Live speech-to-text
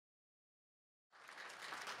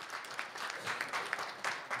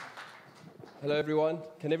Hello, everyone.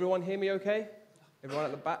 Can everyone hear me okay? Everyone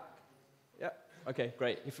at the back? Yeah? Okay,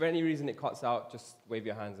 great. If for any reason it cuts out, just wave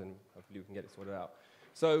your hands and hopefully we can get it sorted out.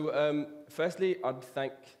 So, firstly, I'd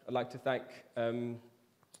like to thank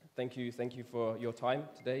you for your time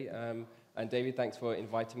today. And David, thanks for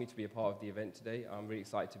inviting me to be a part of the event today. I'm really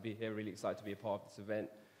excited to be here, really excited to be a part of this event,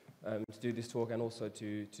 to do this talk and also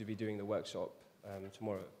to be doing the workshop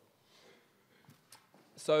tomorrow.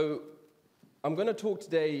 So, I'm going to talk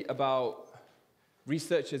today about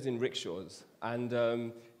researchers in rickshaws, and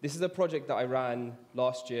this is a project that I ran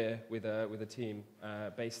last year with a team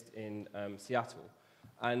based in Seattle.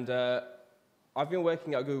 And I've been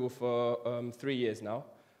working at Google for 3 years now,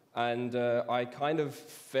 and I kind of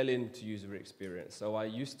fell into user experience. So I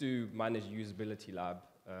used to manage a usability lab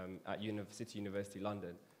at City University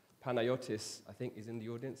London. Panayotis, I think, is in the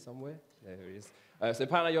audience somewhere. There he is. So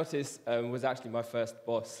Panayotis was actually my first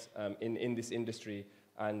boss in this industry,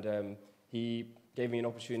 and he gave me an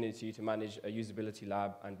opportunity to manage a usability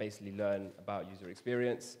lab and basically learn about user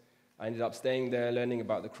experience. I ended up staying there, learning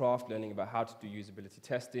about the craft, learning about how to do usability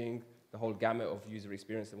testing, the whole gamut of user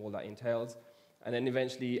experience and all that entails, and then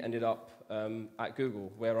eventually ended up at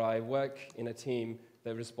Google, where I work in a team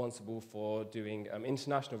that's responsible for doing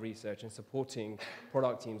international research and supporting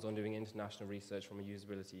product teams on doing international research from a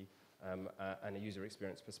usability and a user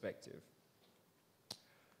experience perspective.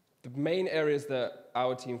 The main areas that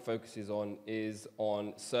our team focuses on is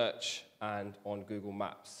on search and on Google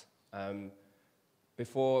Maps.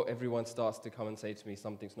 Before everyone starts to come and say to me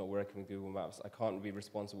something's not working with Google Maps, I can't be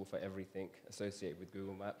responsible for everything associated with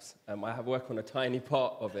Google Maps. I have worked on a tiny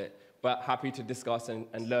part of it, but happy to discuss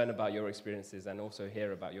and learn about your experiences and also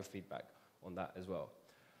hear about your feedback on that as well.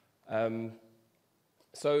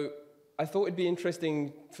 So I thought it'd be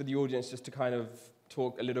interesting for the audience just to kind of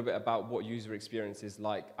talk a little bit about what user experience is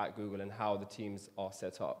like at Google and how the teams are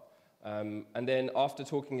set up. And then after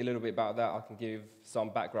talking a little bit about that, I can give some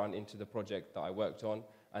background into the project that I worked on,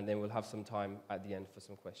 and then we'll have some time at the end for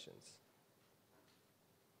some questions.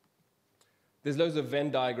 There's loads of Venn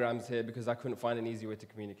diagrams here because I couldn't find an easy way to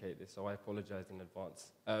communicate this, so I apologize in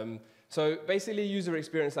advance. So basically, user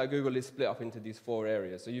experience at Google is split up into these 4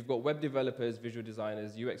 areas. So you've got web developers, visual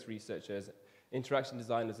designers, UX researchers, interaction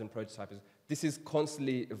designers, and prototypers. This is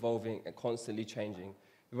constantly evolving and constantly changing.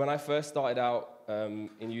 When I first started out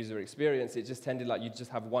in user experience, it just tended like you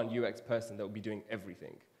just have one UX person that would be doing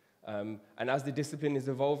everything. And as the discipline is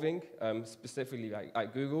evolving, specifically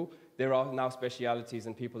at Google, there are now specialities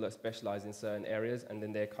and people that specialize in certain areas, and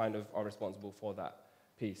then they kind of are responsible for that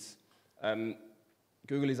piece.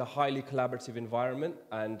 Google is a highly collaborative environment,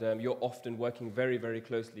 and you're often working very, very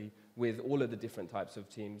closely with all of the different types of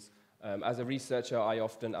teams. As a researcher,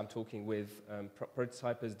 I'm talking with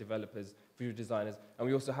prototypers, developers, visual designers, and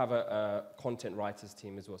we also have a content writers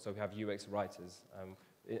team as well, so we have UX writers,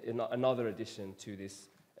 another addition to this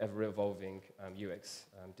ever-evolving UX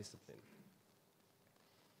discipline.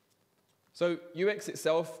 So UX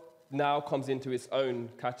itself now comes into its own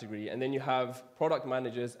category, and then you have product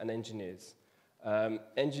managers and engineers.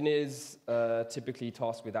 Engineers are typically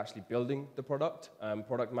tasked with actually building the product.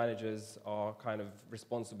 Product managers are kind of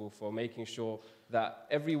responsible for making sure that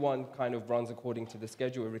everyone kind of runs according to the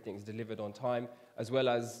schedule, everything is delivered on time, as well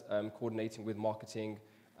as coordinating with marketing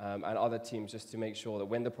and other teams just to make sure that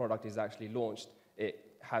when the product is actually launched, it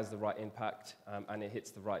has the right impact and it hits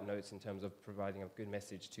the right notes in terms of providing a good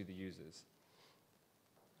message to the users.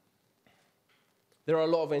 There are a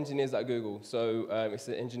lot of engineers at Google, so it's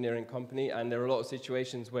an engineering company, and there are a lot of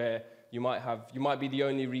situations where you might be the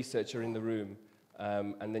only researcher in the room,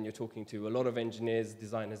 and then you're talking to a lot of engineers,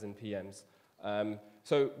 designers, and PMs.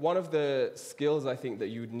 So one of the skills I think that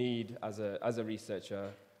you would need as a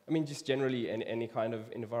researcher, I mean, just generally in any kind of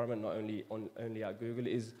environment, not only at Google,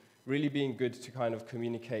 is really being good to kind of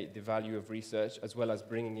communicate the value of research as well as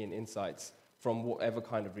bringing in insights from whatever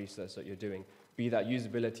kind of research that you're doing. Be that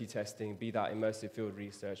usability testing, be that immersive field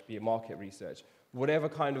research, be it market research, whatever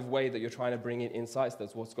kind of way that you're trying to bring in insights,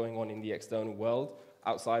 that's what's going on in the external world,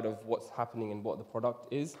 outside of what's happening and what the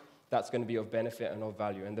product is, that's going to be of benefit and of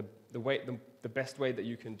value. And the best way that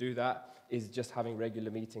you can do that is just having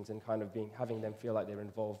regular meetings and kind of having them feel like they're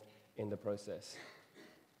involved in the process.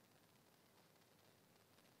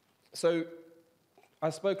 So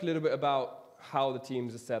I spoke a little bit about how the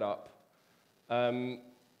teams are set up.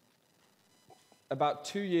 About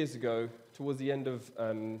 2 years ago, towards the end of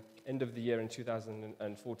the year in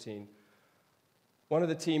 2014, one of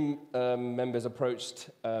the team members approached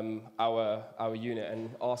our unit and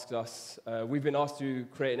asked us, we've been asked to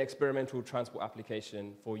create an experimental transport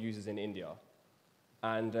application for users in India,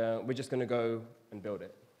 and we're just going to go and build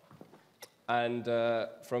it. And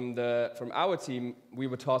from our team, we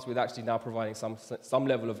were tasked with actually now providing some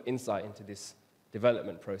level of insight into this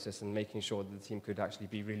development process and making sure that the team could actually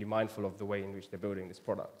be really mindful of the way in which they're building this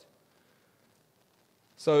product.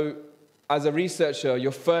 So as a researcher,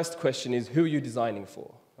 your first question is, who are you designing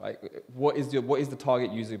for? Right? What is the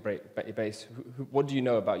target user base? What do you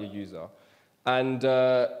know about your user? And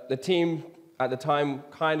the team at the time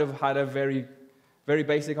kind of had a very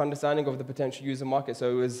basic understanding of the potential user market.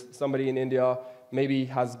 So it was somebody in India, maybe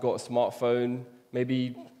has got a smartphone,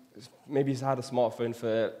 maybe he's had a smartphone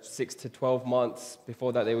for 6 to 12 months.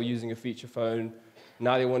 Before that, they were using a feature phone.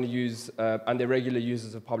 Now they want to use, and they're regular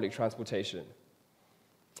users of public transportation.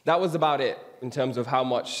 That was about it in terms of how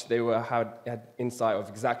much they had insight of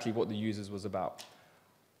exactly what the users was about.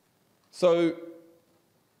 So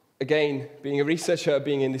again, being a researcher,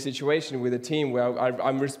 being in this situation with a team where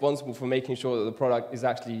I'm responsible for making sure that the product is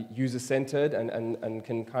actually user-centered and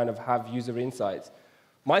can kind of have user insights,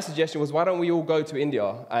 my suggestion was, why don't we all go to India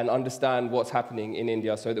and understand what's happening in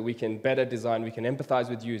India so that we can better design, we can empathize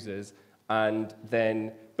with users, and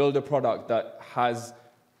then build a product that has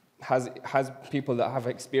people that have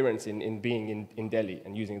experience in being in Delhi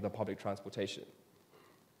and using the public transportation.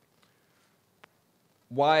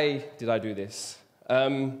 Why did I do this?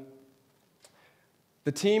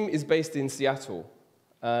 The team is based in Seattle,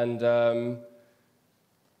 and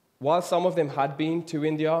while some of them had been to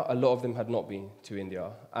India, a lot of them had not been to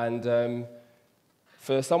India. And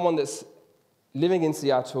for someone that's living in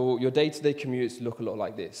Seattle, your day-to-day commutes look a lot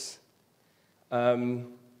like this.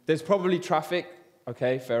 There's probably traffic,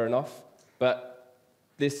 okay, fair enough, but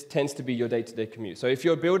this tends to be your day-to-day commute. So if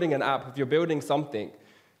you're building an app, if you're building something,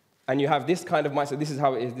 and you have this kind of mindset, this is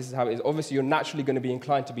how it is, this is how it is, obviously you're naturally going to be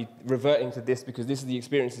inclined to be reverting to this because this is the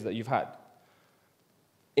experiences that you've had.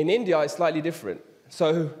 In India, it's slightly different.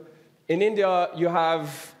 So in India, you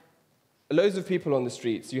have loads of people on the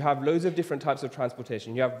streets. You have loads of different types of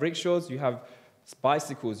transportation. You have rickshaws, you have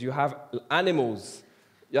bicycles, you have animals.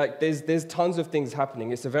 Like, there's tons of things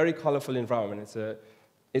happening. It's a very colorful environment.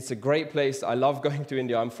 It's a great place. I love going to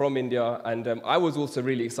India. I'm from India, and I was also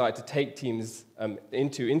really excited to take teams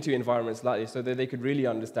into environments like this so that they could really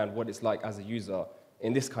understand what it's like as a user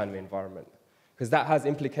in this kind of environment, because that has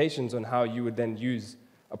implications on how you would then use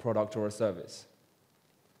a product or a service.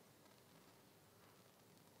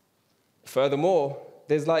 Furthermore,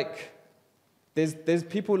 there's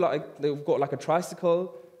people they've got like a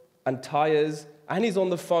tricycle and tires, and he's on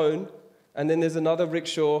the phone. And then there's another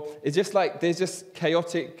rickshaw. It's just like there's just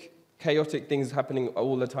chaotic things happening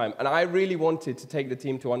all the time. And I really wanted to take the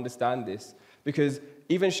team to understand this, because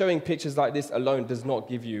even showing pictures like this alone does not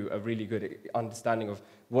give you a really good understanding of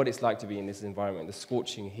what it's like to be in this environment, the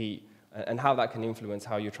scorching heat, and how that can influence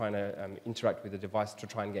how you're trying to interact with the device to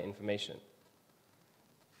try and get information.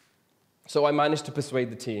 So I managed to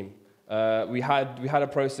persuade the team. We had a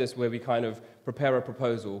process where we kind of prepare a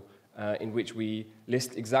proposal in which we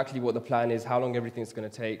list exactly what the plan is, how long everything's going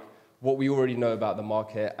to take, what we already know about the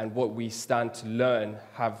market, and what we stand to learn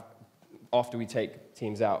after we take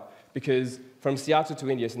teams out. Because from Seattle to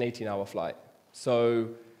India, it's an 18-hour flight. So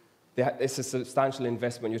it's a substantial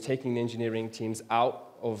investment. You're taking the engineering teams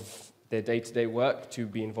out of their day-to-day work to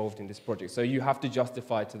be involved in this project. So you have to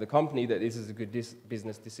justify to the company that this is a good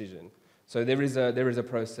business decision. So there is a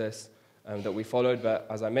process that we followed, but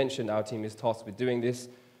as I mentioned, our team is tasked with doing this.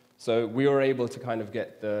 So we were able to kind of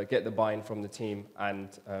get the buy-in from the team and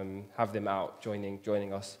have them out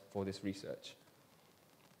joining us for this research.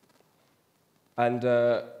 And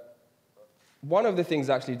one of the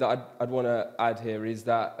things actually that I'd want to add here is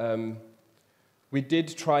that we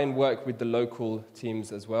did try and work with the local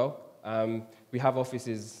teams as well. We have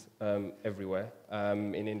offices everywhere.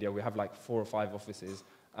 In India, we have like 4 or 5 offices.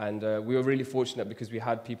 And we were really fortunate because we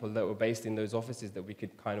had people that were based in those offices that we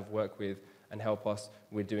could kind of work with and help us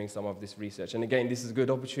with doing some of this research. And again, this is a good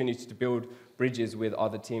opportunity to build bridges with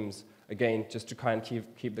other teams, again, just to kind of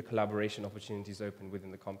keep the collaboration opportunities open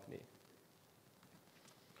within the company.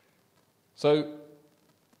 So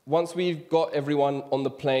once we've got everyone on the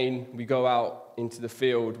plane, we go out into the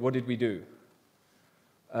field. What did we do?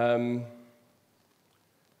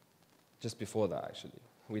 Just before that, actually,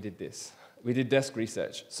 we did this. We did desk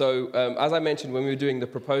research. So as I mentioned, when we were doing the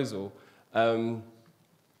proposal,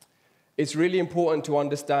 it's really important to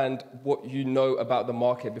understand what you know about the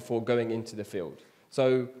market before going into the field.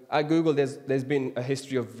 So at Google, there's been a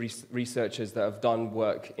history of researchers that have done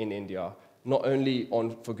work in India, not only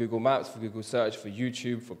for Google Maps, for Google Search, for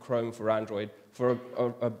YouTube, for Chrome, for Android, for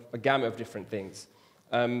a gamut of different things.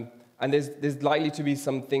 And there's likely to be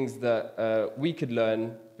some things that we could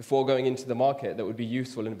learn before going into the market that would be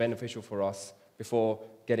useful and beneficial for us before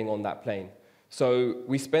getting on that plane. So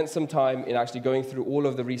we spent some time in actually going through all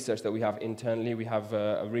of the research that we have internally. We have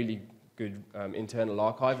a really good internal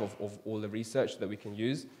archive of all the research that we can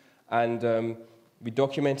use. And we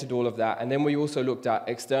documented all of that. And then we also looked at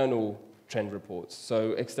external trend reports.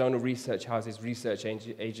 So external research houses, research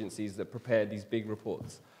agencies that prepare these big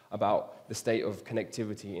reports about the state of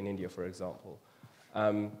connectivity in India, for example.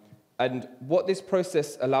 And what this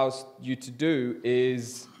process allows you to do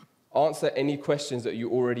is answer any questions that you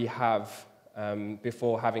already have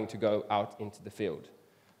before having to go out into the field.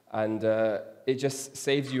 And it just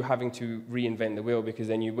saves you having to reinvent the wheel, because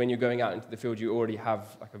then when you're going out into the field, you already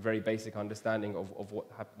have like a very basic understanding of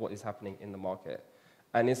what is happening in the market.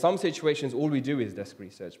 And in some situations, all we do is desk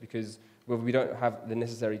research, because we don't have the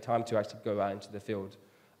necessary time to actually go out into the field.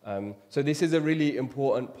 So this is a really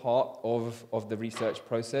important part of the research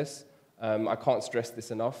process. I can't stress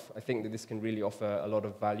this enough. I think that this can really offer a lot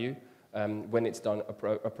of value when it's done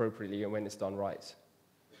appropriately and when it's done right.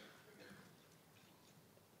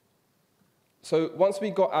 So once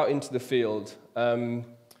we got out into the field,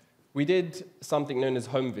 we did something known as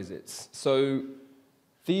home visits. So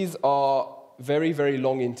these are very, very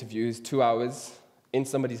long interviews, 2 hours, in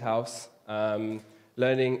somebody's house,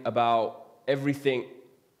 learning about everything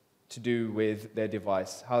to do with their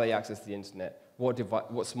device, how they access the internet, what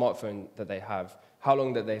smartphone that they have, how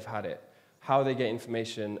long that they've had it, how they get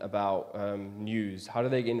information about news, how do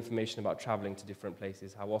they get information about traveling to different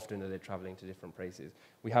places, how often are they traveling to different places.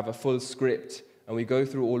 We have a full script, and we go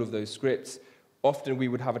through all of those scripts. Often we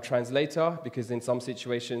would have a translator, because in some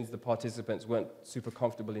situations the participants weren't super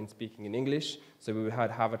comfortable in speaking in English, so we would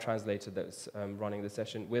have a translator that's running the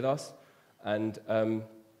session with us. And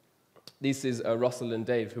this is Russell and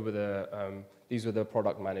Dave, who were these were the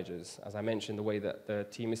product managers. As I mentioned, the way that the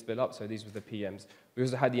team is split up, so these were the PMs. We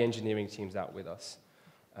also had the engineering teams out with us.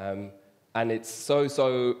 And it's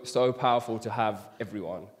so powerful to have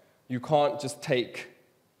everyone. You can't just take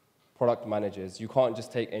product managers, you can't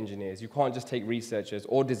just take engineers, you can't just take researchers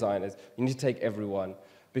or designers, you need to take everyone.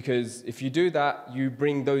 Because if you do that, you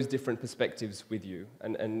bring those different perspectives with you.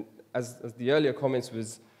 And as the earlier comments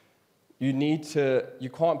was, you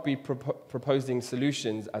can't be proposing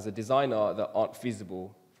solutions as a designer that aren't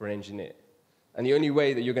feasible for an engineer. And the only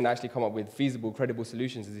way that you're going to actually come up with feasible, credible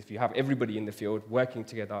solutions is if you have everybody in the field working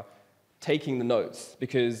together, taking the notes.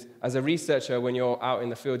 Because as a researcher, when you're out in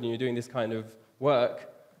the field and you're doing this kind of work,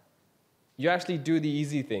 you actually do the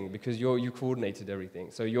easy thing, because you coordinated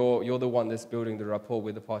everything. So you're the one that's building the rapport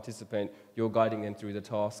with the participant, you're guiding them through the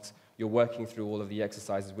tasks, you're working through all of the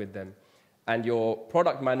exercises with them. And your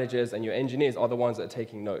product managers and your engineers are the ones that are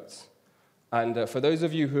taking notes. And for those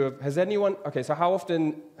of you who okay, so how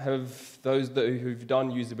often have those who've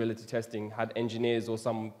done usability testing had engineers or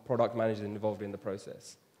some product managers involved in the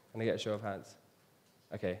process? Can I get a show of hands?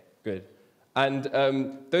 Okay, good. And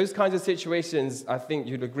those kinds of situations, I think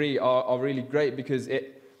you'd agree, are really great, because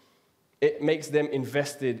it makes them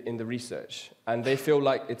invested in the research. And they feel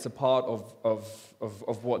like it's a part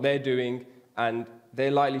of what they're doing, and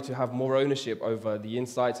they're likely to have more ownership over the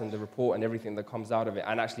insights and the report and everything that comes out of it,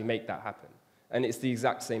 and actually make that happen. And it's the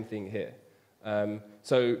exact same thing here.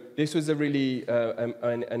 So this was a really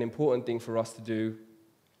an important thing for us to do,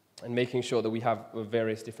 and making sure that we have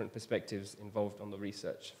various different perspectives involved on the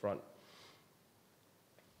research front.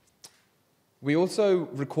 We also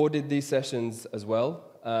recorded these sessions as well,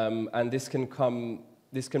 and this can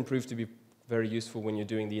prove to be very useful when you're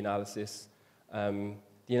doing the analysis. The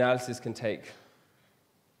analysis can take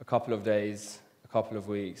a couple of days, a couple of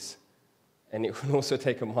weeks, and it can also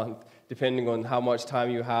take a month, depending on how much time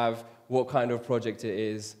you have, what kind of project it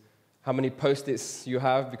is, how many Post-its you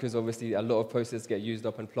have, because obviously a lot of Post-its get used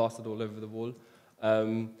up and plastered all over the wall.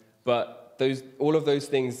 But all of those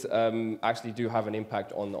things actually do have an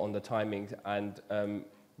impact on the timing, and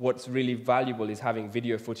what's really valuable is having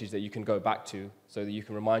video footage that you can go back to, so that you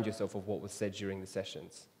can remind yourself of what was said during the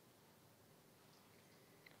sessions.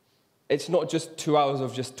 It's not just 2 hours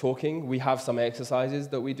of just talking. We have some exercises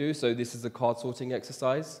that we do. So this is a card sorting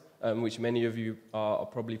exercise, which many of you are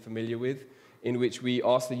probably familiar with, in which we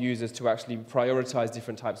ask the users to actually prioritize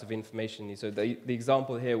different types of information. So the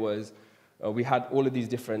example here was, we had all of these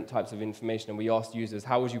different types of information, and we asked users,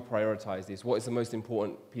 how would you prioritize this? What is the most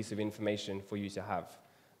important piece of information for you to have?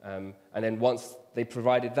 And then once they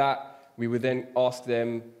provided that, we would then ask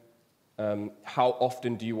them, how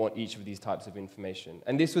often do you want each of these types of information?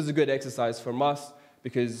 And this was a good exercise from us,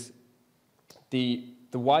 because the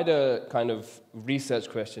wider kind of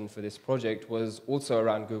research question for this project was also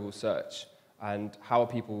around Google search, and how are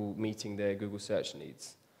people meeting their Google search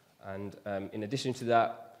needs. And in addition to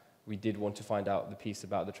that, we did want to find out the piece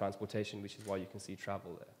about the transportation, which is why you can see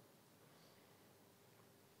travel there.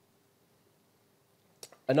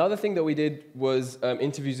 Another thing that we did was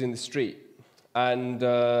interviews in the street. And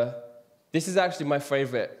this is actually my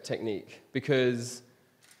favorite technique, because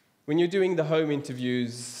when you're doing the home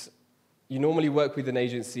interviews, you normally work with an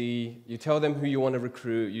agency, you tell them who you want to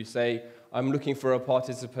recruit, you say, I'm looking for a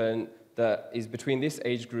participant that is between this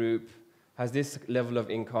age group, has this level of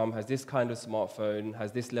income, has this kind of smartphone,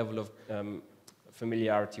 has this level of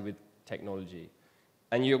familiarity with technology.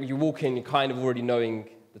 And you walk in kind of already knowing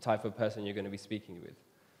the type of person you're going to be speaking with.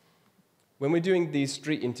 When we're doing these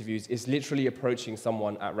street interviews, it's literally approaching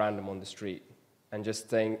someone at random on the street and just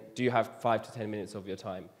saying, do you have 5 to 10 minutes of your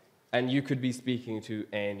time? And you could be speaking to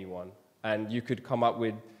anyone. And you could come up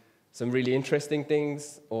with some really interesting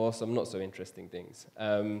things or some not so interesting things.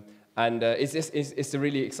 It's a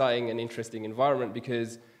really exciting and interesting environment,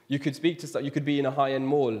 because you could be in a high-end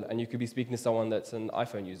mall and you could be speaking to someone that's an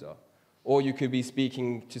iPhone user. Or you could be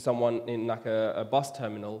speaking to someone in like a bus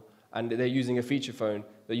terminal and they're using a feature phone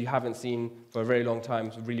that you haven't seen for a very long time.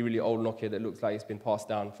 It's a really, really old Nokia that looks like it's been passed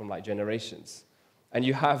down from like generations. And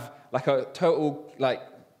you have like a total like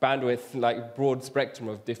bandwidth, like broad spectrum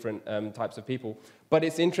of different types of people. But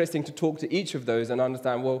it's interesting to talk to each of those and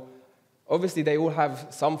understand, well, obviously they all have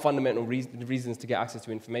some fundamental reasons to get access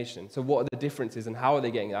to information. So what are the differences and how are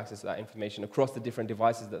they getting access to that information across the different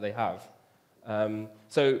devices that they have?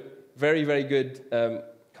 So very, very good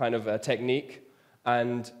kind of technique.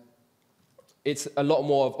 And it's a lot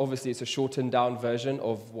more of, obviously, it's a shortened down version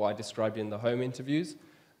of what I described in the home interviews.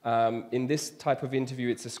 In this type of interview,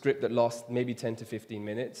 it's a script that lasts maybe 10 to 15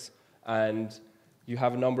 minutes. And you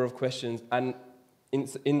have a number of questions. And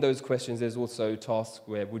in those questions, there's also tasks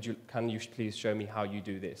where, can you please show me how you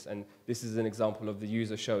do this? And this is an example of the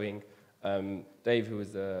user showing Dave, who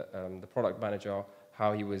was the product manager,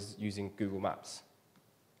 how he was using Google Maps.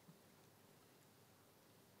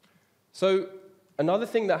 So another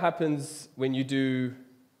thing that happens when you do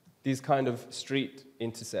these kind of street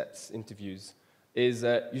interviews is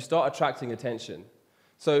you start attracting attention.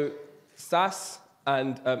 So Sas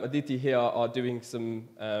and Aditi here are doing some,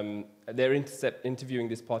 they're interviewing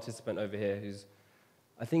this participant over here who's,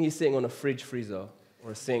 I think he's sitting on a fridge freezer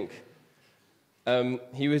or a sink.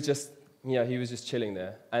 He was just chilling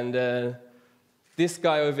there. And this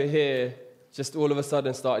guy over here just all of a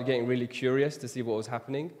sudden started getting really curious to see what was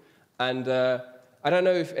happening. And I don't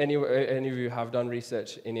know if any of you have done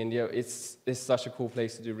research in India. It's such a cool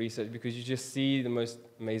place to do research because you just see the most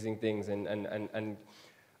amazing things and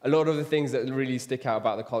a lot of the things that really stick out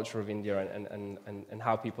about the culture of India and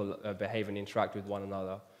how people behave and interact with one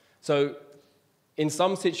another. So in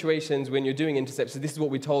some situations when you're doing intercepts, so this is what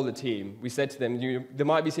we told the team. We said to them, there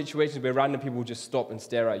might be situations where random people will just stop and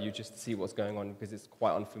stare at you just to see what's going on because it's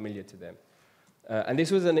quite unfamiliar to them. And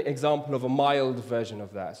this was an example of a mild version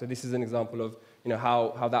of that. So this is an example of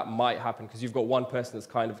how that might happen, because you've got one person that's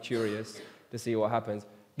kind of curious to see what happens.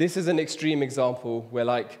 This is an extreme example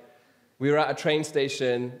where we were at a train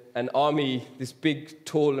station and Army, this big,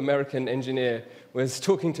 tall American engineer, was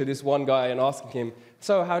talking to this one guy and asking him,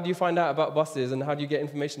 so how do you find out about buses and how do you get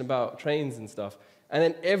information about trains and stuff? And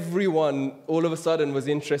then everyone, all of a sudden, was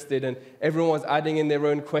interested, and everyone was adding in their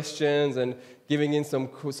own questions and giving in some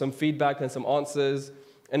feedback and some answers.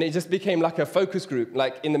 And it just became like a focus group,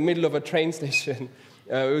 like in the middle of a train station.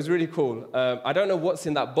 It was really cool. I don't know what's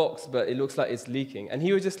in that box, but it looks like it's leaking. And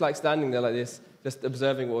he was just standing there like this, just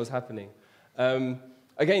observing what was happening.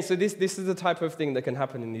 Again, so this is the type of thing that can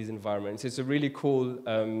happen in these environments. It's a really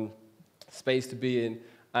cool space to be in.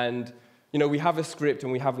 And we have a script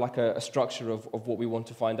and we have a structure of what we want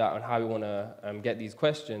to find out and how we want to get these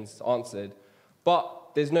questions answered. But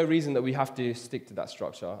there's no reason that we have to stick to that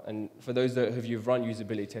structure. And for those of you who've run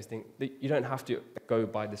usability testing, you don't have to go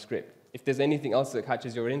by the script. If there's anything else that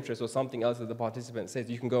catches your interest or something else that the participant says,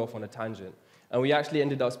 you can go off on a tangent. And we actually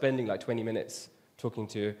ended up spending 20 minutes talking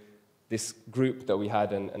to this group that we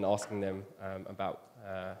had and asking them about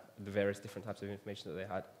the various different types of information that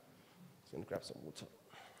they had. So I'm going to grab some water.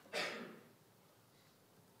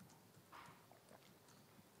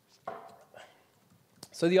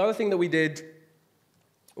 So the other thing that we did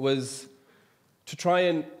was to try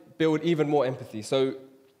and build even more empathy. So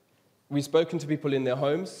we've spoken to people in their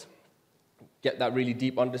homes, get that really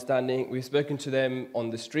deep understanding. We've spoken to them on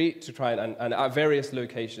the street to try and at various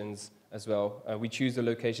locations as well. We choose the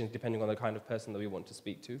locations depending on the kind of person that we want to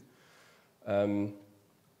speak to. And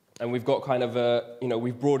we've got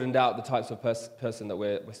we've broadened out the types of person that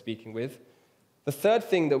we're speaking with. The third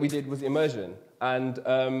thing that we did was immersion.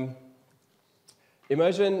 And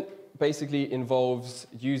immersion basically involves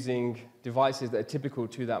using devices that are typical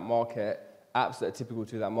to that market, apps that are typical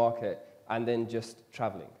to that market, and then just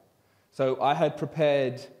traveling. So I had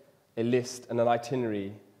prepared a list and an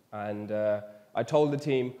itinerary. And I told the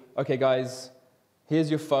team, okay, guys, here's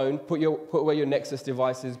your phone. Put away your Nexus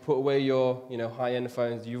devices. Put away your high-end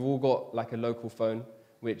phones. You've all got like a local phone,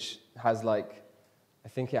 which has like, I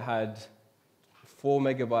think it had 4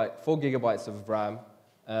 gigabytes of RAM,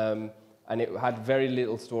 and it had very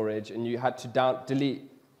little storage. And you had to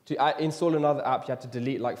install another app. You had to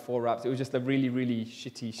delete like 4 apps. It was just a really, really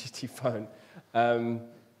shitty phone. And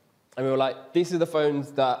we were like, these are the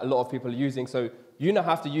phones that a lot of people are using. So you now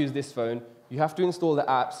have to use this phone. You have to install the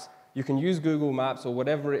apps. You can use Google Maps or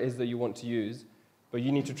whatever it is that you want to use, but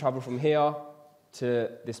you need to travel from here to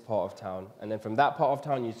this part of town. And then from that part of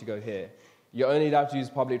town, you need to go here. You're only allowed to use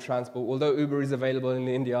public transport. Although Uber is available in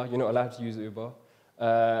India, you're not allowed to use Uber.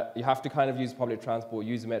 You have to kind of use public transport,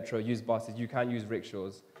 use metro, use buses. You can use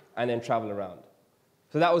rickshaws, and then travel around.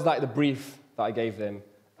 So that was like the brief that I gave them.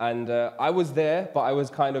 And I was there, but I was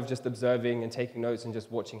kind of just observing and taking notes and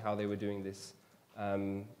just watching how they were doing this.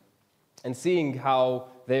 And seeing how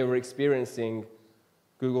they were experiencing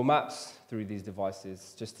Google Maps through these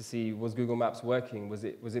devices, just to see, was Google Maps working? Was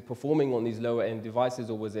it performing on these lower-end devices,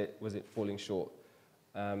 or was it falling short?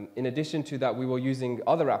 In addition to that, we were using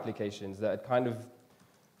other applications that had kind of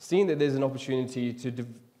seen that there's an opportunity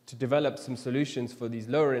to develop some solutions for these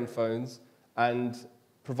lower-end phones and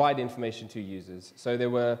provide information to users. So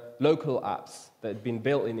there were local apps that had been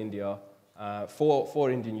built in India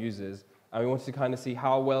for Indian users, and we wanted to kind of see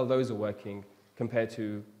how well those are working compared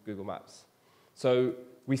to Google Maps. So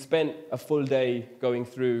we spent a full day going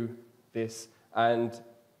through this, and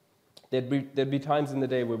there'd be times in the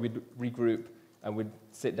day where we'd regroup and we'd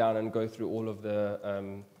sit down and go through all of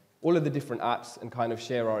the different apps and kind of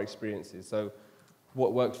share our experiences. So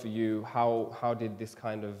what worked for you? How did this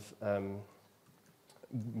kind of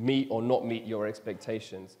meet or not meet your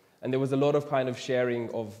expectations? And there was a lot of kind of sharing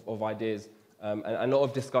of ideas and a lot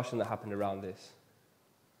of discussion that happened around this.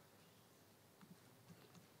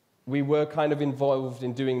 We were kind of involved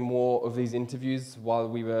in doing more of these interviews while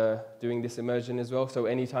we were doing this immersion as well. So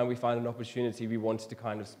anytime we find an opportunity, we wanted to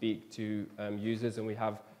kind of speak to users, and we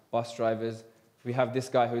have bus drivers. We have this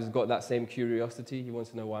guy who's got that same curiosity. He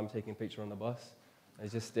wants to know why I'm taking a picture on the bus. And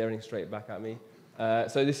he's just staring straight back at me.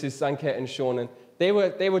 So this is Sanket and Sean, and they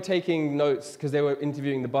were taking notes because they were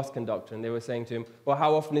interviewing the bus conductor, and they were saying to him, well,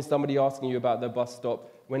 how often is somebody asking you about the bus stop?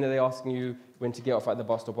 When are they asking you when to get off at the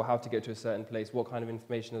bus stop, or how to get to a certain place? What kind of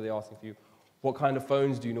information are they asking for you? What kind of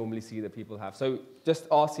phones do you normally see that people have? So just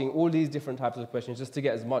asking all these different types of questions just to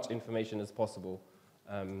get as much information as possible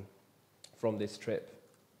from this trip.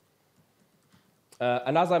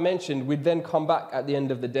 And as I mentioned, we'd then come back at the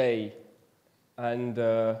end of the day and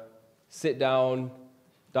sit down,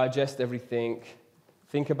 digest everything,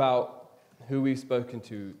 think about who we've spoken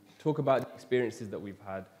to, talk about the experiences that we've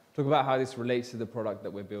had, talk about how this relates to the product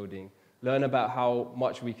that we're building, learn about how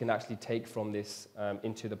much we can actually take from this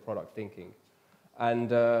into the product thinking.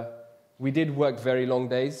 And we did work very long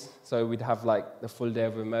days, so we'd have like the full day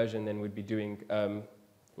of immersion, then we'd be doing,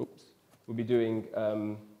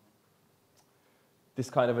 this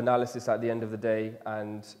kind of analysis at the end of the day,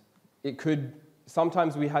 and it could,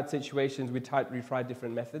 sometimes we had situations, we tried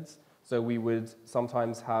different methods, so we would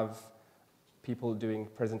sometimes have people doing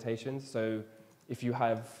presentations. So if you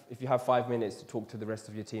have 5 minutes to talk to the rest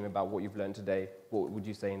of your team about what you've learned today, what would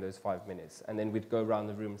you say in those 5 minutes? And then we'd go around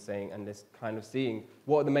the room saying, and just kind of seeing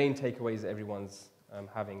what are the main takeaways that everyone's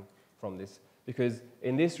having from this. Because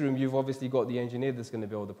in this room, you've obviously got the engineer that's going to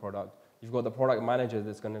build the product. You've got the product manager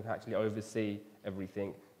that's going to actually oversee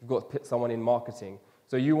everything. You've got someone in marketing.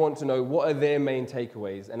 So you want to know what are their main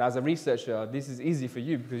takeaways. And as a researcher, this is easy for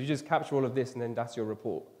you because you just capture all of this and then that's your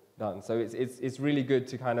report done. So it's really good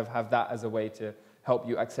to kind of have that as a way to help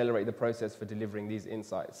you accelerate the process for delivering these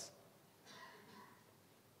insights.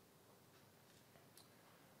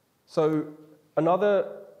 So another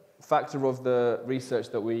factor of the research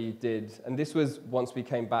that we did, and this was once we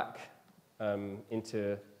came back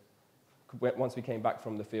once we came back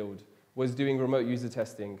from the field, was doing remote user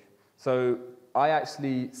testing. So I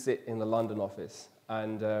actually sit in the London office,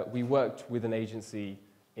 and we worked with an agency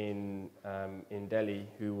in Delhi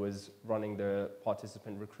who was running the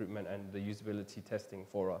participant recruitment and the usability testing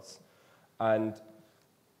for us. And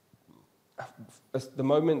the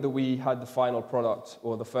moment that we had the final product,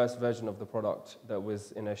 or the first version of the product that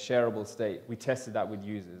was in a shareable state, we tested that with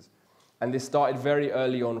users. And this started very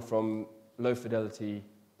early on from low fidelity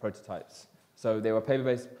prototypes. So they were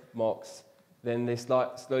paper-based mocks, then they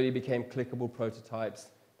slowly became clickable prototypes,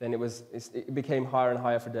 then it became higher and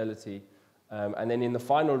higher fidelity. And then in the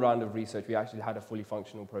final round of research, we actually had a fully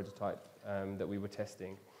functional prototype that we were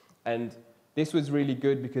testing. And this was really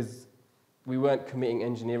good because we weren't committing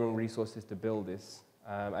engineering resources to build this.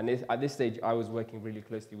 At this stage, I was working really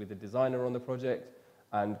closely with the designer on the project,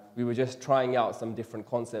 and we were just trying out some different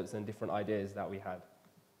concepts and different ideas that we had.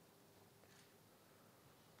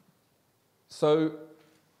 So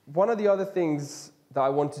one of the other things that I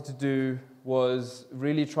wanted to do was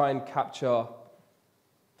really try and capture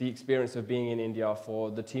the experience of being in India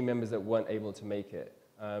for the team members that weren't able to make it.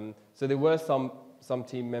 So there were some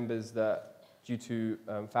team members that, due to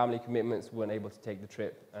family commitments, weren't able to take the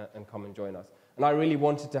trip and come and join us. And I really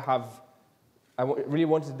wanted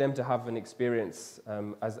them to have an experience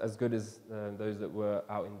as good as those that were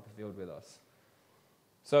out in the field with us.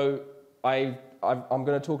 So I'm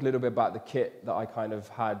going to talk a little bit about the kit that I kind of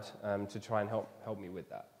had to try and help me with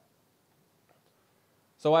that.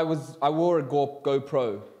 So I wore a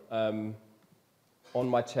GoPro on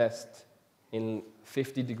my chest in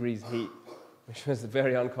 50 degrees heat, which was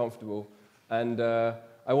very uncomfortable. And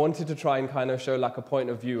I wanted to try and kind of show like a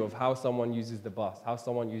point of view of how someone uses the bus, how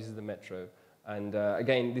someone uses the metro. And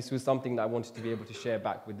again, this was something that I wanted to be able to share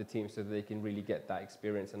back with the team so that they can really get that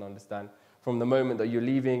experience and understand from the moment that you're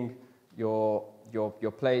leaving your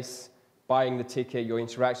place, buying the ticket, your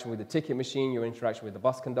interaction with the ticket machine, your interaction with the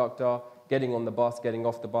bus conductor, getting on the bus, getting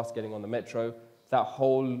off the bus, getting on the metro. That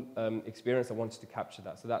whole experience, I wanted to capture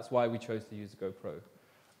that. So that's why we chose to use the GoPro.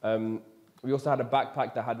 We also had a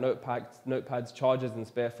backpack that had notepads, chargers, and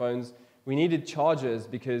spare phones. We needed chargers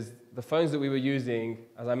because the phones that we were using,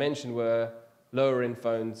 as I mentioned, were lower-end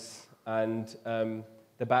phones, and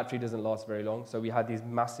the battery doesn't last very long. So we had these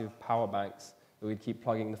massive power banks that we'd keep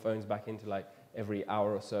plugging the phones back into like every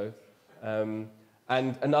hour or so. And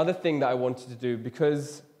another thing that I wanted to do,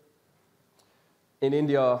 because in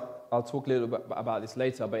India, I'll talk a little bit about this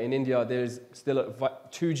later, but in India, there's still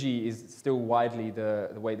 2G is still widely the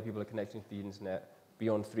way that people are connecting to the internet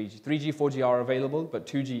beyond 3G. 3G, 4G are available, but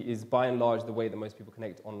 2G is by and large the way that most people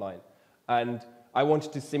connect online. And I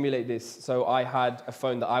wanted to simulate this, so I had a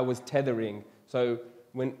phone that I was tethering. So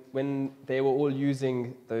when they were all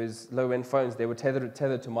using those low-end phones, they were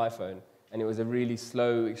tethered to my phone, and it was a really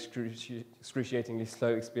slow, excruciatingly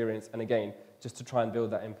slow experience. And again, just to try and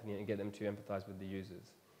build that empathy and get them to empathize with the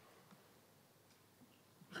users.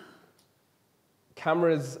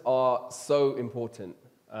 Cameras are so important.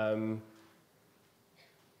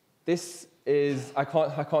 This is, I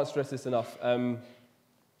can't stress this enough.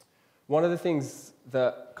 One of the things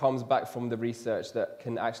that comes back from the research that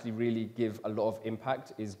can actually really give a lot of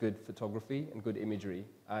impact is good photography and good imagery.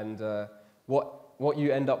 And what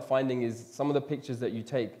you end up finding is some of the pictures that you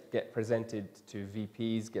take get presented to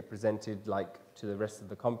VPs, get presented like to the rest of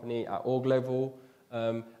the company at org level,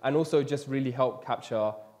 and also just really help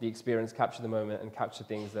capture the experience, capture the moment, and capture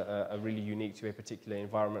things that are really unique to a particular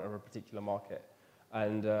environment or a particular market.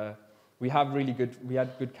 And we had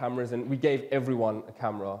good cameras, and we gave everyone a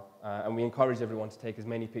camera, and we encouraged everyone to take as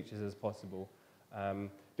many pictures as possible,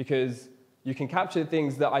 because you can capture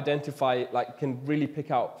things that identify, like, can really pick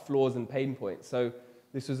out flaws and pain points. So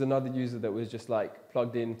this was another user that was just like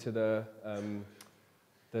plugged into the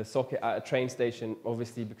socket at a train station,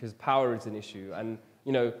 obviously because power is an issue. And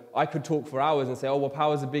you know, I could talk for hours and say, oh, well,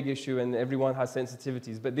 power is a big issue and everyone has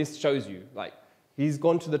sensitivities, but this shows you, like, he's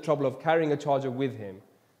gone to the trouble of carrying a charger with him.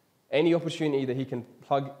 Any opportunity that he can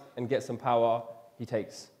plug and get some power, he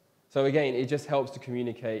takes. So again, it just helps to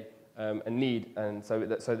communicate a need, and so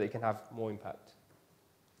that it can have more impact.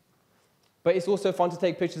 But it's also fun to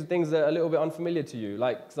take pictures of things that are a little bit unfamiliar to you,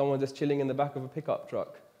 like someone just chilling in the back of a pickup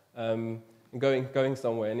truck and going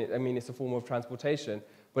somewhere. And I mean, it's a form of transportation,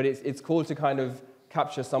 but it's cool to kind of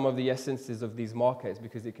capture some of the essences of these markets,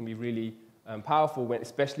 because it can be really powerful,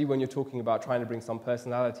 especially when you're talking about trying to bring some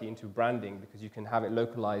personality into branding, because you can have it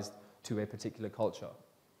localized to a particular culture.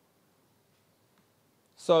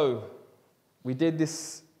 So we did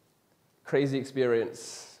this crazy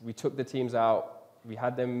experience. We took the teams out. We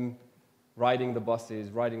had them riding the buses,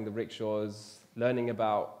 riding the rickshaws, learning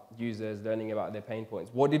about users, learning about their pain points.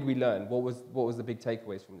 What did we learn? What was the big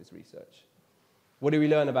takeaways from this research? What did we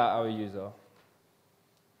learn about our user?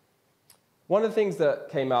 One of the things that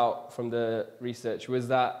came out from the research was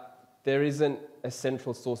that there isn't a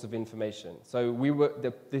central source of information. So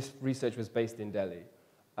this research was based in Delhi,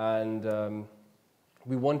 and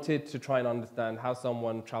we wanted to try and understand how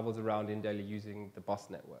someone travels around in Delhi using the bus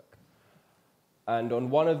network. And on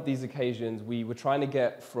one of these occasions, we were trying to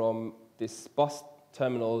get from this bus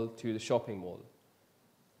terminal to the shopping mall.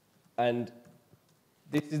 And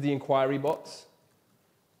this is the inquiry box,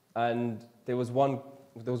 and there was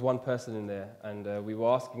one person in there, and we were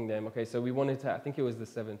asking them, okay, so we wanted to, I think it was the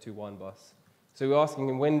 721 bus. So we were asking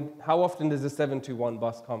them, how often does the 721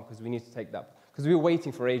 bus come, because we need to take that, because we were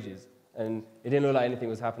waiting for ages. And it didn't look like anything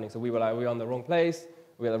was happening. So we were like, we're on the wrong place,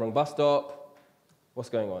 we're at the wrong bus stop, what's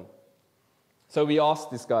going on? So we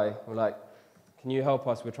asked this guy, we're like, can you help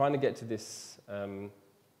us? We're trying to get to this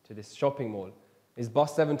shopping mall. Is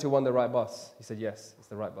bus 721 the right bus? He said, yes, it's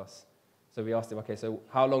the right bus. So we asked him, okay, so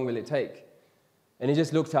how long will it take? And he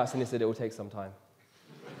just looked at us and he said, it will take some time.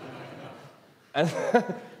 And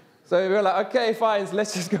so we were like, okay, fine, so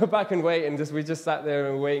let's just go back and wait. And we just sat there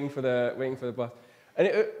and waiting for the bus.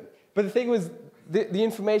 But the thing was, the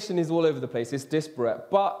information is all over the place. It's disparate.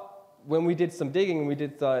 But when we did some digging and we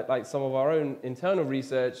did like some of our own internal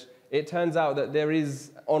research, it turns out that there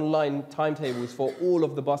is online timetables for all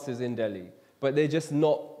of the buses in Delhi, but they're just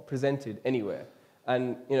not presented anywhere.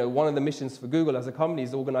 And one of the missions for Google as a company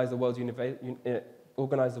is organize the world's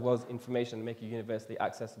information and make it universally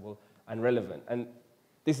accessible and relevant. And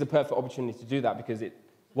this is a perfect opportunity to do that because it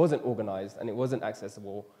wasn't organized and it wasn't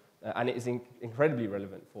accessible, and it is incredibly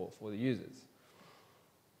relevant for the users.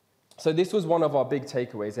 So this was one of our big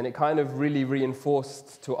takeaways, and it kind of really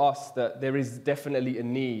reinforced to us that there is definitely a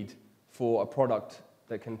need for a product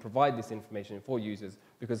that can provide this information for users,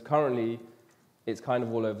 because currently it's kind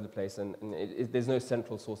of all over the place and there's no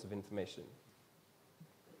central source of information.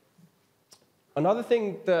 Another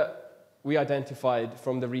thing that we identified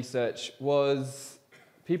from the research was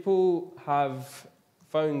people have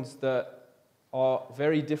phones that are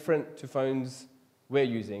very different to phones we're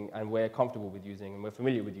using and we're comfortable with using and we're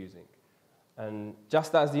familiar with using. And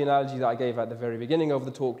just as the analogy that I gave at the very beginning of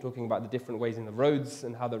the talk, talking about the different ways in the roads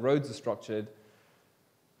and how the roads are structured,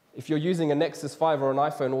 if you're using a Nexus 5 or an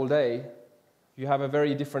iPhone all day, you have a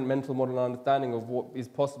very different mental model and understanding of what is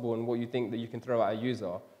possible and what you think that you can throw at a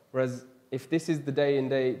user. Whereas if this is the day in,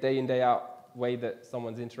 day out way that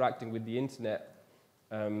someone's interacting with the internet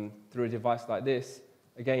through a device like this,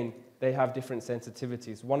 again, they have different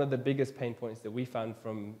sensitivities. One of the biggest pain points that we found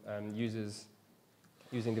from users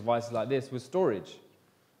using devices like this was storage.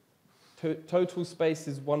 Total space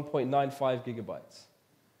is 1.95 gigabytes.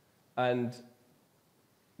 And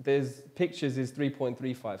there's pictures is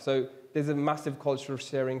 3.35. So there's a massive culture of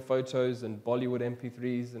sharing photos and Bollywood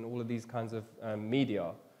MP3s and all of these kinds of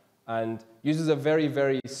media. And users are very,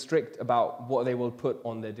 very strict about what they will put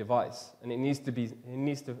on their device. And it needs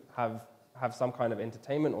to have some kind of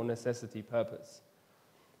entertainment or necessity purpose.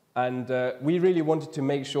 And we really wanted to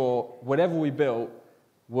make sure whatever we built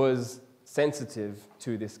was sensitive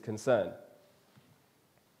to this concern.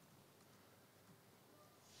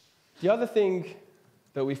 The other thing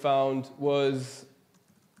that we found was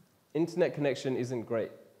internet connection isn't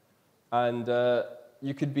great. And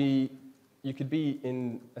you could be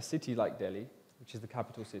in a city like Delhi, which is the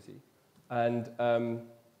capital city, and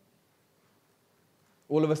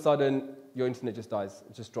all of a sudden, your internet just dies,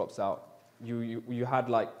 it just drops out. You had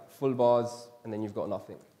like full bars, and then you've got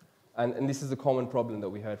nothing. And this is a common problem that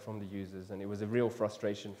we heard from the users, and it was a real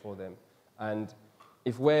frustration for them. And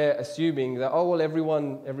if we're assuming that, oh, well,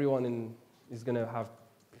 everyone is going to have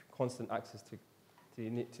constant access to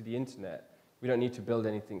the internet, we don't need to build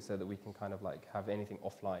anything so that we can kind of like have anything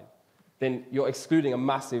offline, then you're excluding a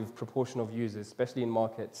massive proportion of users, especially in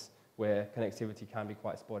markets where connectivity can be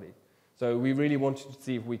quite spotty. So we really wanted to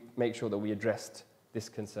see if we make sure that we addressed this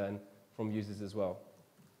concern from users as well.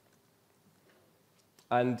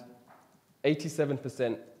 And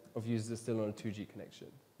 87% of users are still on a 2G connection,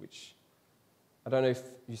 which I don't know if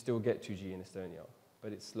you still get 2G in Estonia,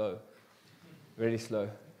 but it's slow, really slow.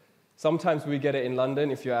 Sometimes we get it in London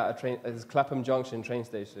if you're at a Clapham Junction train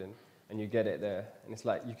station and you get it there, and it's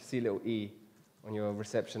like you can see a little E on your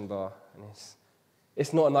reception bar, and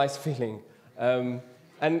it's not a nice feeling. And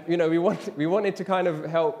we wanted to kind of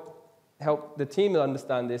help the team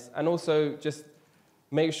understand this, and also just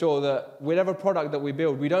make sure that whatever product that we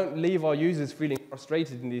build, we don't leave our users feeling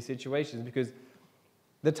frustrated in these situations, because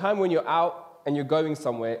the time when you're out and you're going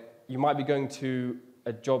somewhere, you might be going to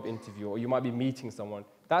a job interview or you might be meeting someone.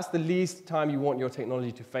 That's the least time you want your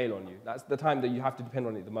technology to fail on you. That's the time that you have to depend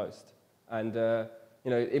on it the most. And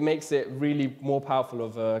it makes it really more powerful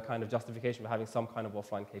of a kind of justification for having some kind of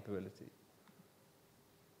offline capability.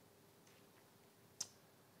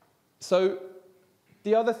 So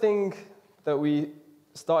the other thing that we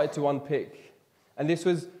started to unpick, and this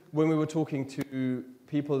was when we were talking to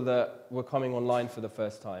people that were coming online for the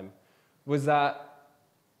first time, was that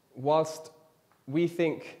whilst we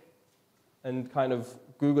think, and kind of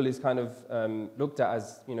Google is kind of looked at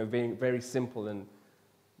as being very simple, and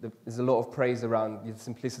there's a lot of praise around the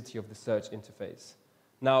simplicity of the search interface.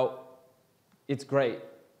 Now, it's great,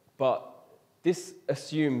 but this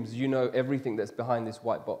assumes you know everything that's behind this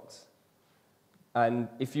white box. And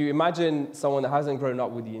if you imagine someone that hasn't grown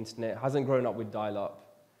up with the internet, hasn't grown up with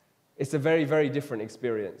dial-up, it's a very, very different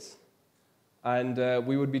experience. And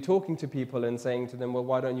we would be talking to people and saying to them, well,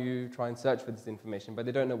 why don't you try and search for this information? But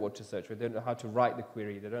they don't know what to search for. They don't know how to write the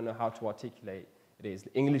query. They don't know how to articulate it is.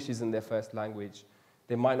 English isn't their first language.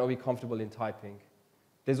 They might not be comfortable in typing.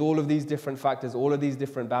 There's all of these different factors, all of these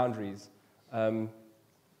different boundaries.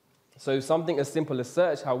 So something as simple as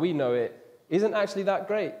search, how we know it, isn't actually that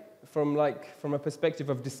great from a perspective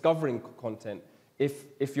of discovering content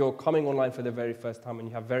if you're coming online for the very first time and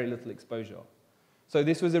you have very little exposure. So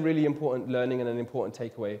this was a really important learning and an important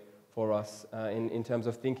takeaway for us in terms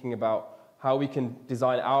of thinking about how we can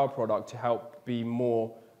design our product to help be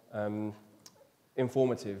more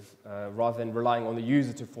informative rather than relying on the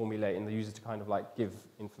user to formulate and the user to kind of like give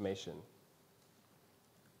information.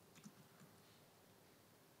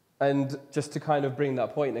 And just to kind of bring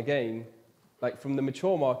that point again, like from the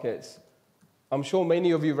mature markets, I'm sure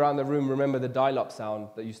many of you around the room remember the dial-up sound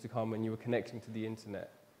that used to come when you were connecting to the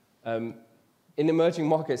internet. In emerging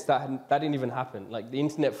markets, that didn't even happen. Like the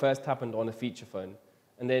internet first happened on a feature phone,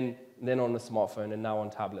 and then on a smartphone, and now on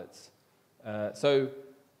tablets. So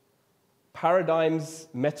paradigms,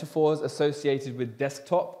 metaphors associated with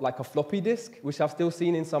desktop, like a floppy disk, which I've still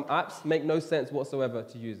seen in some apps, make no sense whatsoever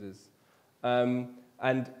to users.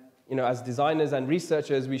 And as designers and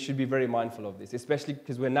researchers, we should be very mindful of this, especially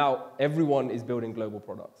because everyone is building global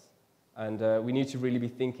products. And we need to really be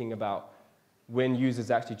thinking about when users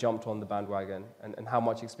actually jumped on the bandwagon and how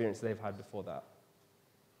much experience they've had before that.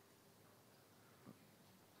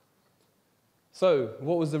 So,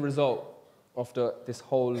 what was the result after this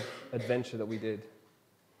whole adventure that we did?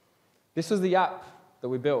 This was the app that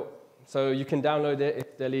we built. So you can download it.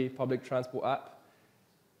 It's Delhi public transport app.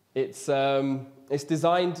 It's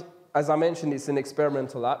designed, as I mentioned, it's an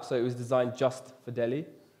experimental app, so it was designed just for Delhi.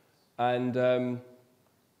 And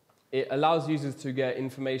it allows users to get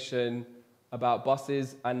information about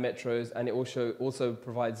buses and metros, and it also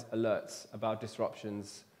provides alerts about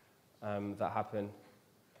disruptions that happen.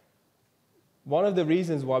 One of the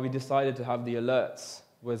reasons why we decided to have the alerts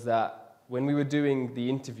was that when we were doing the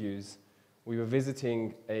interviews, we were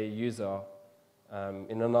visiting a user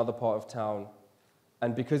in another part of town,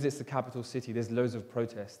 and because it's the capital city, there's loads of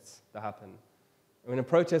protests that happen. When a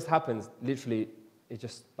protest happens, literally,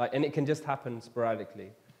 and it can just happen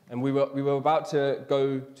sporadically. And we were about to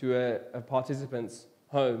go to a participant's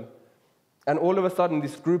home, and all of a sudden,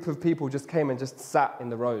 this group of people just came and just sat in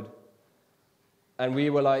the road. And we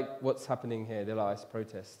were like, what's happening here? They're like, it's a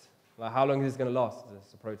protest. Like, how long is this going to last?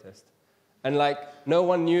 It's a protest. And no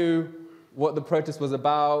one knew what the protest was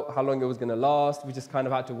about, how long it was going to last. We just kind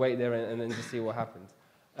of had to wait there and then just see what happened.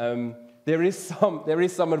 There is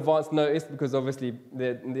some advance notice because obviously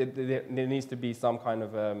there needs to be some kind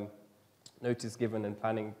of notice given and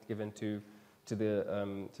planning given to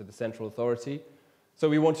the central authority. So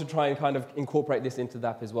we want to try and kind of incorporate this into the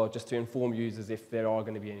app as well, just to inform users if there are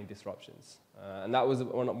going to be any disruptions. And that was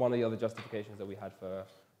one of the other justifications that we had for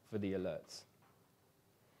the alerts.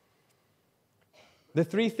 The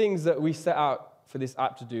three things that we set out for this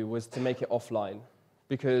app to do was to make it offline,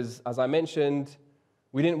 because, as I mentioned,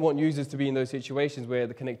 we didn't want users to be in those situations where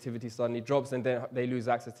the connectivity suddenly drops and then they lose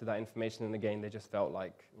access to that information, and again, they just felt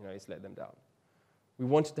like it's let them down. We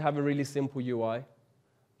wanted to have a really simple UI,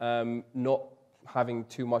 not having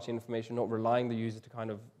too much information, not relying the user to kind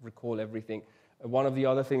of recall everything. One of the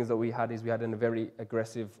other things that we had is we had a very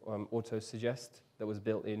aggressive auto-suggest that was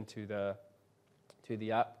built into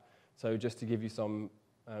the app. So just to give you some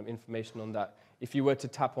information on that, if you were to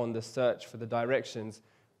tap on the search for the directions,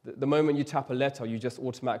 the moment you tap a letter, you just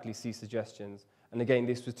automatically see suggestions. And again,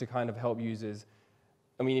 this was to kind of help users.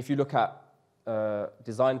 I mean, if you look at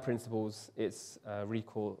design principles, it's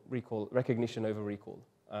recognition over recall.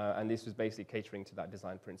 And this was basically catering to that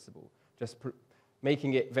design principle, just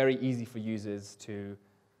making it very easy for users to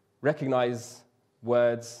recognize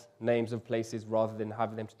words, names of places, rather than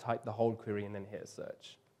having them to type the whole query and then hit a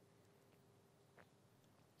search.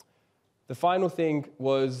 The final thing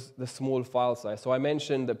was the small file size. So I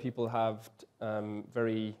mentioned that people have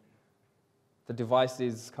the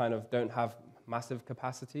devices kind of don't have massive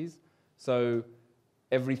capacities. So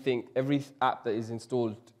every app that is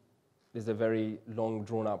installed is a very long,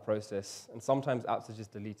 drawn-out process. And sometimes apps are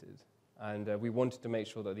just deleted. And we wanted to make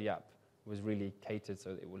sure that the app was really catered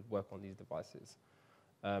so that it would work on these devices.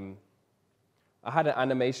 I had an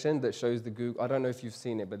animation that shows the Google, I don't know if you've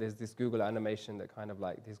seen it, but there's this Google animation that kind of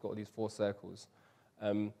it's got these 4 circles.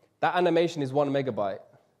 That animation is 1 megabyte.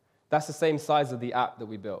 That's the same size of the app that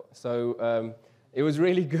we built. So it was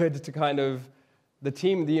really good to kind of,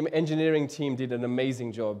 the engineering team did an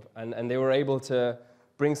amazing job, and they were able to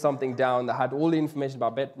bring something down that had all the information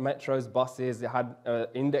about metros, buses. It had an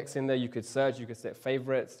index in there. You could search, you could set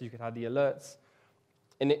favorites, you could have the alerts.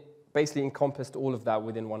 And it basically encompassed all of that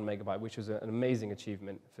within 1 megabyte, which was an amazing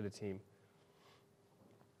achievement for the team.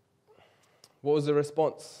 What was the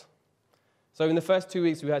response? So in the first 2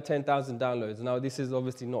 weeks, we had 10,000 downloads. Now, this is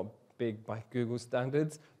obviously not big by Google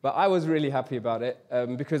standards, but I was really happy about it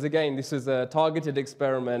because, again, this was a targeted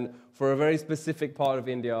experiment for a very specific part of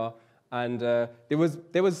India. And there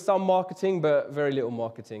was some marketing, but very little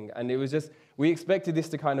marketing. And it was just, we expected this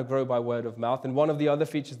to kind of grow by word of mouth. And one of the other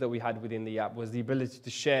features that we had within the app was the ability to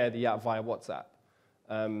share the app via WhatsApp.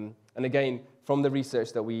 And again, from the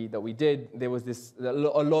research that we did, there was a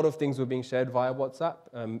lot of things were being shared via WhatsApp,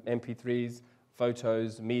 MP3s,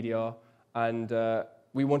 photos, media, and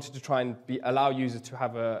we wanted to try and allow users to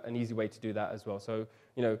have an easy way to do that as well. So,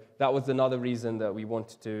 that was another reason that we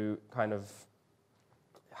wanted to kind of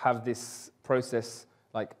have this process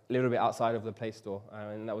like a little bit outside of the Play Store,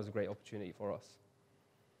 and that was a great opportunity for us.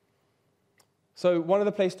 So one of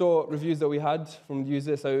the Play Store reviews that we had from the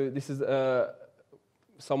user, so this is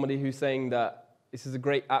somebody who's saying that this is a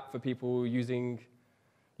great app for people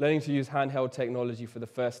learning to use handheld technology for the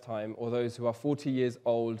first time, or those who are 40 years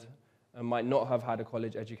old and might not have had a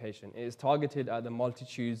college education. It is targeted at the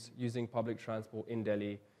multitudes using public transport in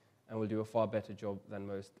Delhi and will do a far better job than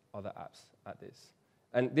most other apps at this.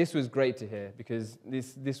 And this was great to hear because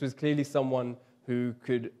this was clearly someone who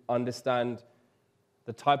could understand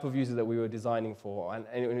the type of user that we were designing for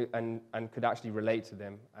and could actually relate to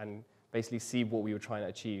them and basically see what we were trying to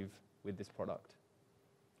achieve with this product.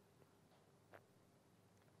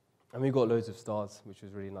 And we got loads of stars, which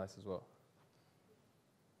was really nice as well.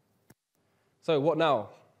 So what now?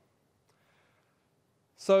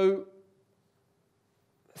 So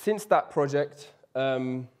since that project,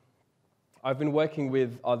 I've been working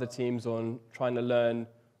with other teams on trying to learn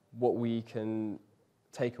what we can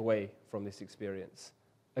take away from this experience.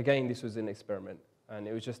 Again, this was an experiment, and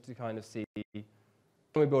it was just to kind of see, can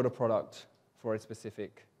we build a product for a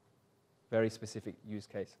very specific use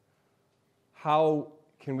case? How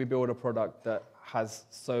can we build a product that has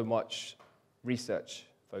so much research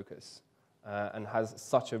focus and has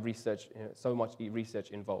such so much research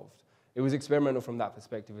involved? It was experimental from that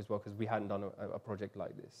perspective as well, because we hadn't done a project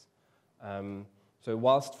like this. So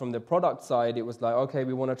whilst from the product side, it was like, okay,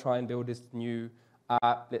 we want to try and build this new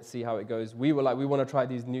app. Let's see how it goes. We were like, we want to try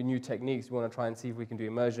these new techniques. We want to try and see if we can do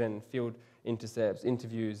immersion, field intercepts,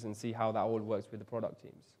 interviews, and see how that all works with the product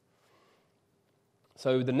teams.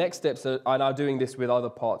 So the next steps are now doing this with other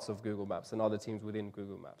parts of Google Maps and other teams within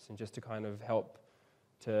Google Maps, and just to kind of help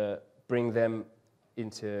to bring them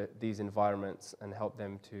into these environments and help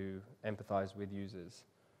them to empathize with users.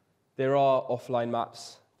 There are offline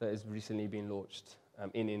maps that has recently been launched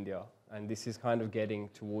in India, and this is kind of getting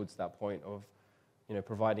towards that point of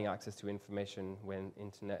providing access to information when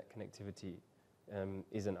internet connectivity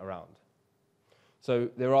isn't around. So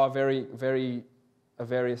there are a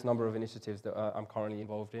various number of initiatives that I'm currently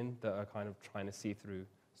involved in that are kind of trying to see through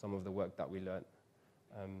some of the work that we learned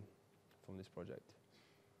from this project.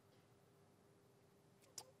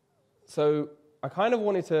 So I kind of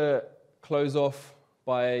wanted to close off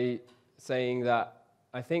by saying that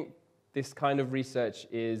I think this kind of research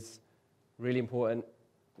is really important,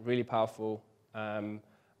 really powerful,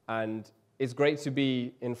 and it's great to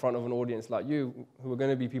be in front of an audience like you, who are going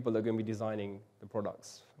to be people that are going to be designing the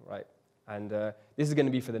products, right? And this is going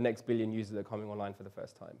to be for the next billion users that are coming online for the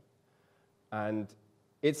first time. And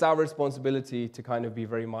it's our responsibility to kind of be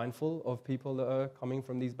very mindful of people that are coming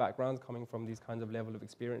from these backgrounds, coming from these kinds of level of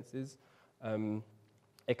experiences,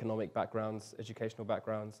 economic backgrounds, educational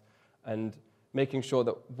backgrounds, and making sure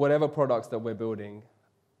that whatever products that we're building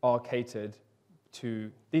are catered to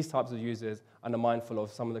these types of users and are mindful of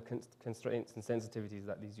some of the constraints and sensitivities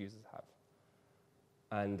that these users have.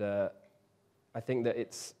 And I think that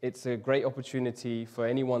it's a great opportunity for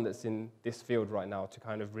anyone that's in this field right now to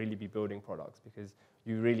kind of really be building products, because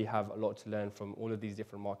you really have a lot to learn from all of these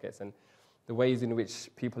different markets, and the ways in which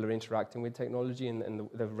people are interacting with technology and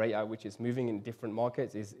the rate at which it's moving in different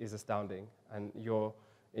markets is astounding, and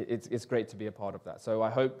it's great to be a part of that. So I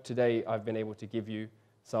hope today I've been able to give you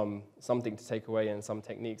something to take away and some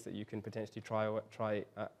techniques that you can potentially try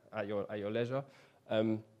at your leisure.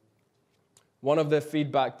 One of the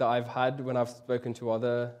feedback that I've had when I've spoken to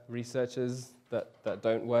other researchers that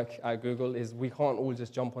don't work at Google is we can't all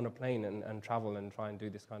just jump on a plane and travel and try and do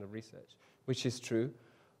this kind of research, which is true.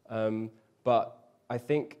 But I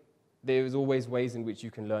think there's always ways in which you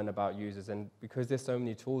can learn about users, and because there's so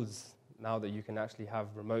many tools now that you can actually have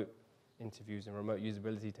remote interviews and remote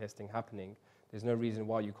usability testing happening, there's no reason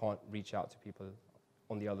why you can't reach out to people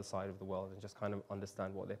on the other side of the world and just kind of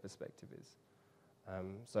understand what their perspective is.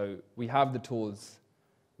 So we have the tools,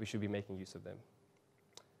 we should be making use of them.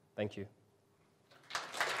 Thank you.